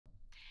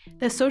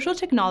The Social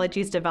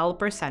Technologies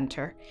Developer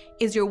Center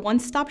is your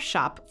one-stop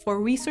shop for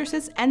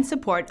resources and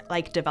support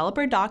like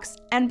developer docs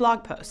and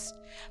blog posts,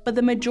 but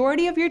the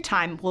majority of your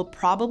time will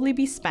probably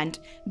be spent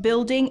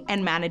building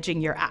and managing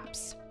your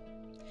apps.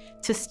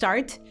 To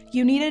start,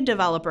 you need a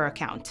developer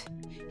account.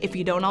 If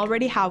you don't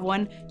already have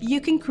one, you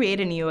can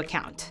create a new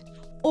account,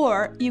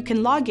 or you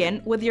can log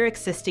in with your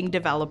existing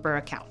developer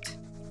account.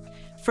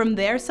 From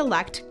there,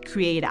 select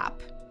Create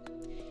App.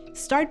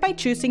 Start by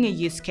choosing a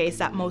use case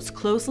that most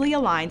closely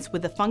aligns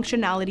with the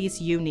functionalities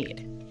you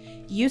need.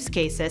 Use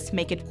cases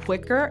make it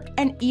quicker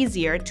and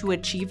easier to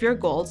achieve your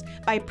goals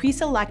by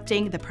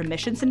pre-selecting the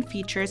permissions and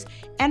features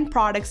and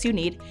products you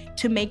need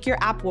to make your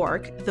app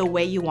work the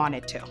way you want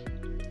it to.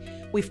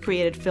 We've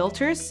created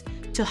filters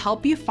to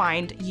help you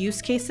find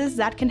use cases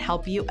that can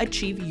help you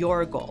achieve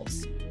your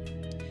goals.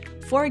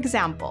 For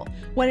example,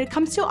 when it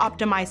comes to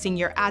optimizing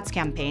your ads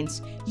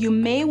campaigns, you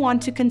may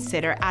want to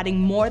consider adding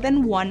more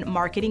than one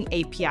marketing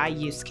API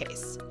use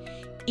case.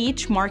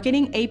 Each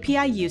marketing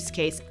API use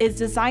case is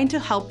designed to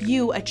help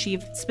you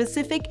achieve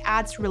specific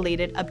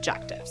ads-related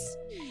objectives.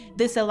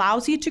 This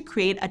allows you to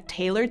create a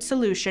tailored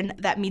solution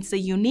that meets the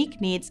unique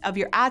needs of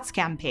your ads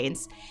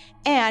campaigns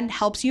and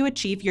helps you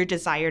achieve your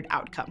desired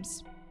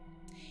outcomes.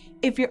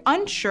 If you're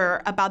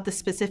unsure about the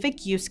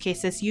specific use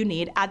cases you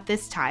need at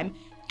this time,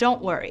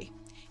 don't worry.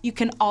 You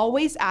can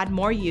always add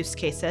more use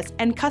cases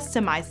and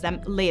customize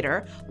them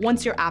later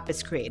once your app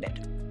is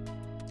created.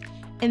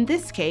 In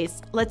this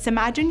case, let's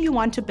imagine you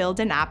want to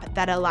build an app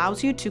that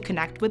allows you to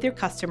connect with your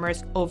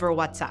customers over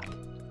WhatsApp.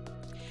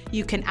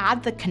 You can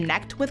add the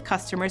Connect with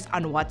Customers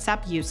on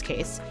WhatsApp use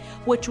case,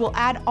 which will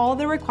add all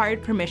the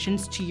required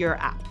permissions to your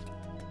app.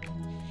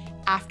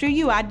 After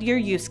you add your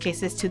use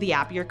cases to the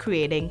app you're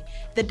creating,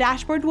 the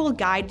dashboard will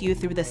guide you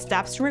through the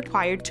steps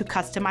required to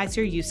customize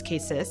your use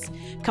cases,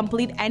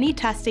 complete any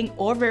testing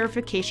or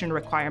verification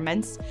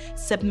requirements,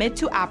 submit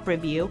to app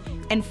review,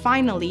 and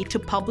finally to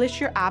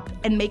publish your app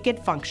and make it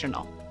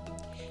functional.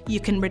 You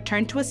can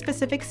return to a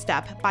specific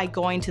step by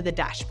going to the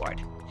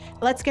dashboard.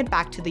 Let's get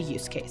back to the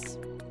use case.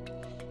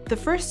 The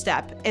first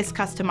step is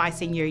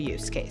customizing your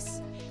use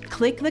case.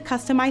 Click the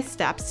Customize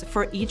steps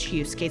for each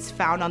use case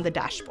found on the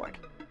dashboard.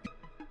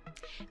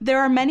 There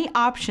are many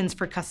options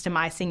for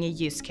customizing a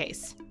use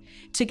case.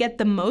 To get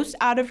the most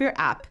out of your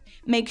app,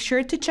 make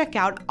sure to check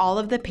out all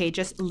of the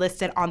pages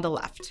listed on the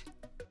left.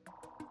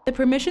 The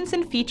Permissions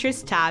and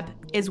Features tab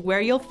is where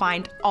you'll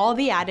find all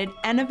the added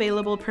and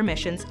available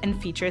permissions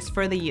and features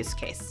for the use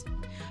case.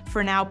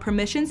 For now,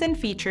 permissions and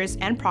features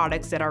and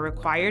products that are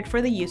required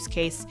for the use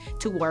case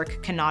to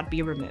work cannot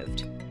be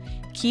removed.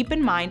 Keep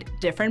in mind,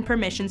 different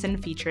permissions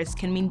and features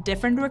can mean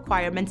different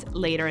requirements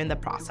later in the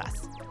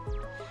process.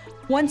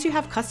 Once you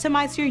have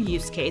customized your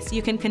use case,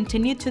 you can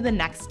continue to the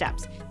next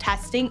steps,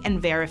 testing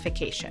and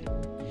verification.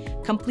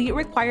 Complete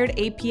required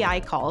API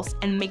calls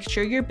and make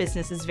sure your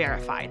business is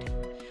verified.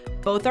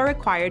 Both are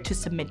required to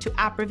submit to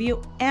app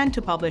review and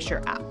to publish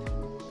your app.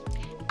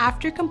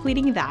 After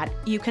completing that,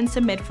 you can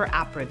submit for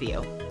app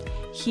review.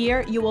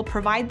 Here, you will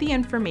provide the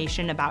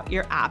information about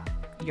your app,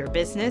 your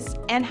business,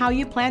 and how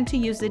you plan to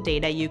use the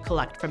data you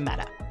collect from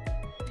Meta.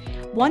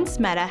 Once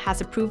Meta has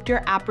approved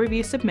your app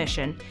review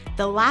submission,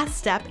 the last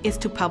step is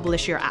to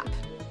publish your app.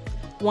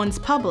 Once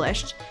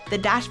published, the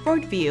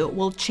dashboard view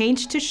will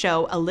change to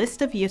show a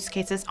list of use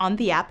cases on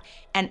the app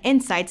and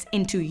insights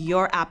into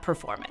your app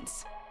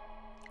performance.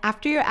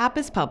 After your app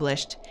is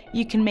published,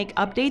 you can make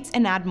updates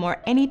and add more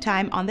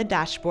anytime on the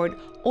dashboard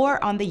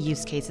or on the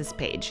use cases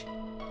page.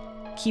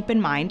 Keep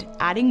in mind,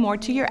 adding more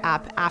to your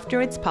app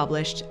after it's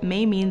published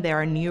may mean there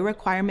are new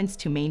requirements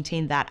to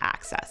maintain that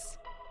access.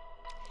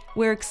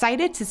 We're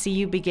excited to see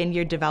you begin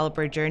your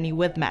developer journey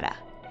with Meta.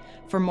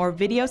 For more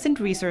videos and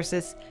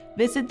resources,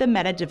 visit the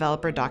Meta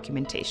Developer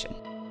documentation.